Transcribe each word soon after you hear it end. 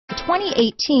The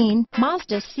 2018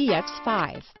 Mazda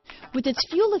CX-5. With its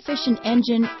fuel-efficient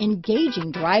engine,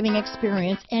 engaging driving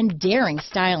experience, and daring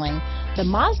styling, the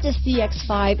Mazda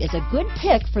CX-5 is a good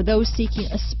pick for those seeking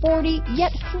a sporty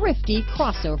yet thrifty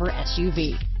crossover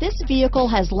SUV. This vehicle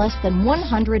has less than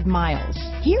 100 miles.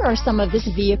 Here are some of this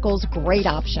vehicle's great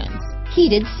options: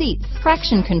 heated seats,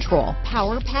 traction control,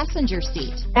 power passenger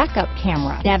seat, backup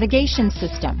camera, navigation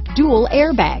system, dual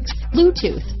airbags,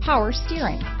 Bluetooth, power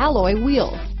steering, alloy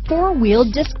wheels, four-wheel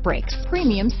disc brakes,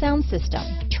 premium sound system,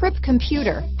 trip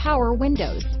computer, power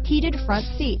windows, heated front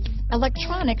seats,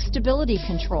 electronic stability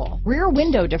control, rear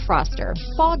window defroster,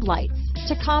 fog lights,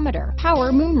 tachometer,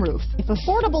 power moonroof. If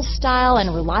affordable style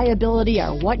and reliability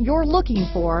are what you're looking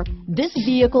for, this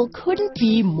vehicle couldn't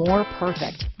be more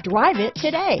perfect. Drive it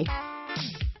today.